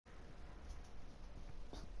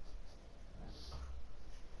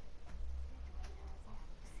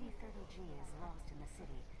IG is lost in the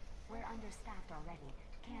city. We're understaffed already.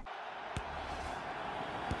 Can't...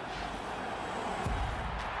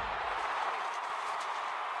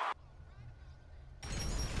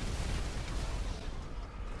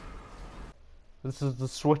 This is the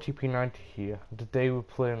Sweaty P90 here. Today we're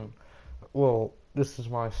playing, well, this is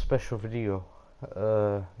my special video.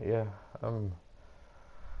 Yeah,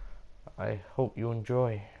 I hope you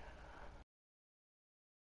enjoy.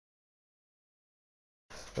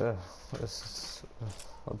 This is,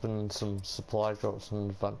 I've been in some supply drops in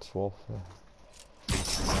Advanced Warfare.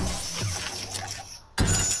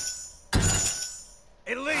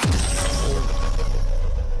 Elite!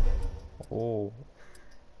 Oh.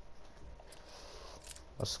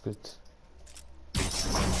 That's good.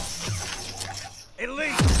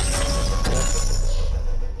 Elite!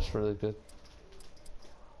 It's really good.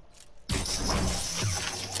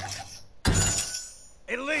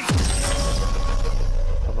 Elite!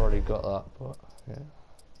 I've already got that, but yeah.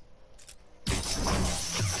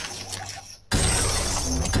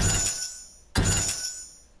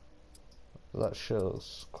 That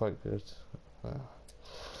show's quite good.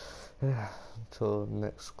 Yeah, until the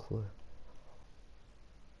next clue.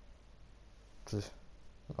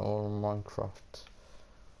 Or Minecraft.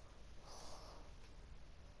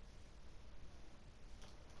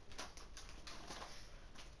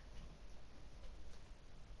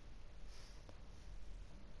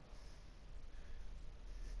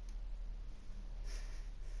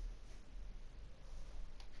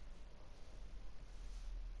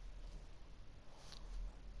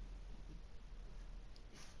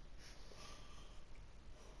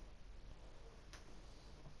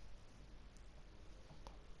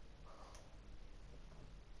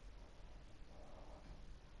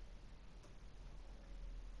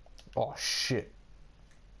 Oh shit.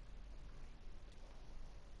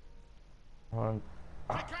 I'm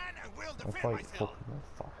I can and will defend quite myself. fucking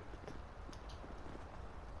fucked.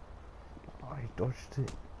 I dodged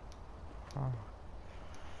it. Oh.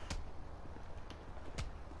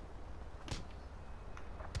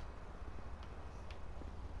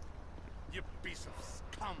 You piece of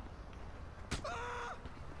scum.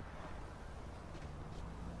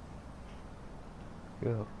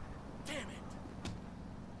 Yeah. Damn it.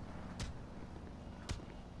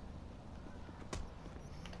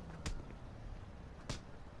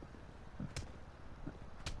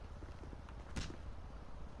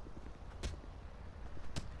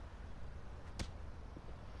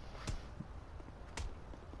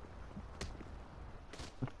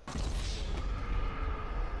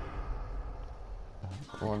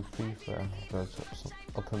 On FIFA, there's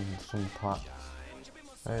up in some packs.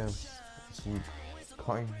 Some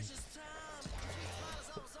coins.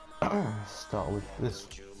 Start with this.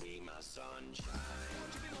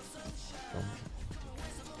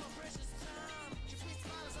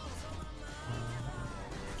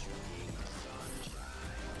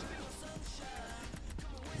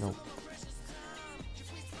 Nope.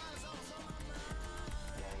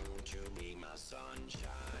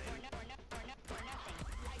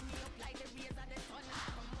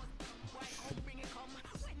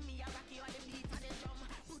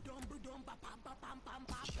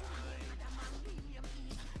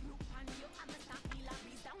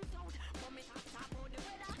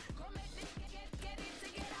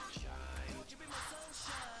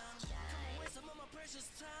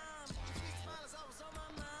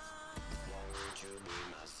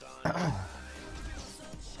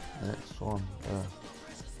 Next one,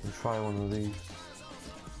 we'll try one of these.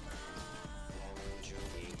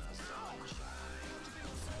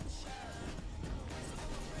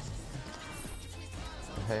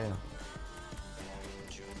 Hair.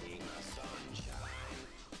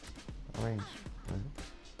 Range.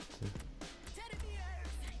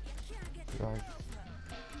 Right.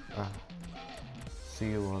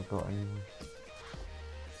 See what I got anyway.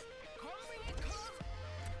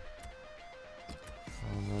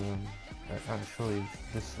 Actually,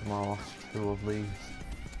 this is my last two of these.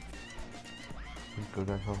 Good,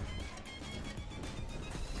 I hope.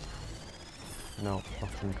 No,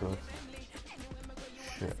 nothing good.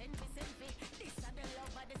 Shit.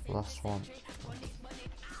 Last one.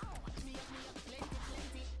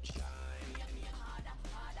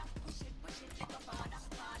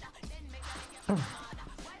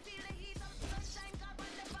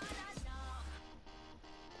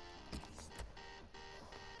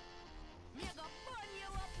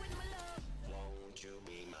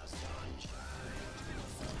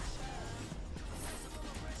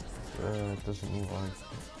 Doesn't look like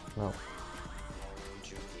no.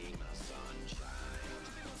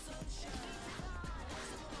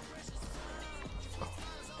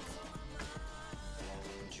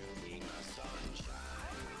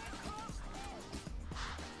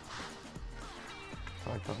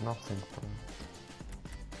 Got nothing from him.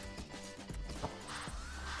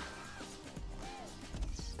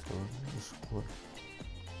 Totally squid.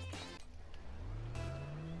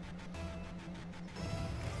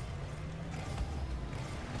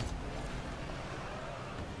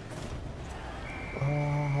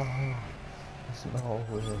 Oh, it's not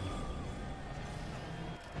weird.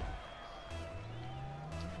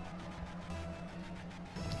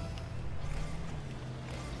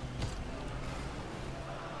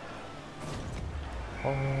 Oh.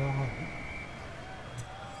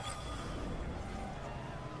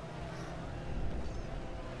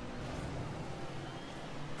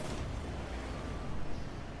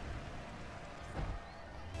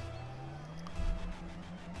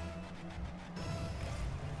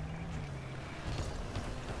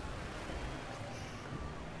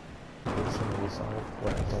 Some of these out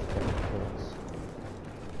where I don't get the kills.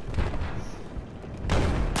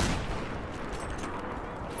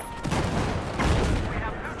 We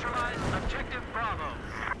have neutralized objective Bravo.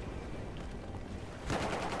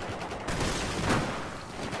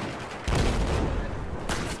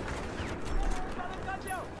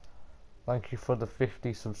 Thank you for the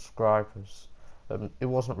 50 subscribers. It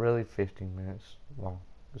wasn't really 15 minutes long.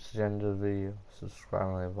 This is the end of the video.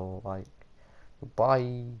 Subscribe, leave a like.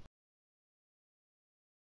 Goodbye.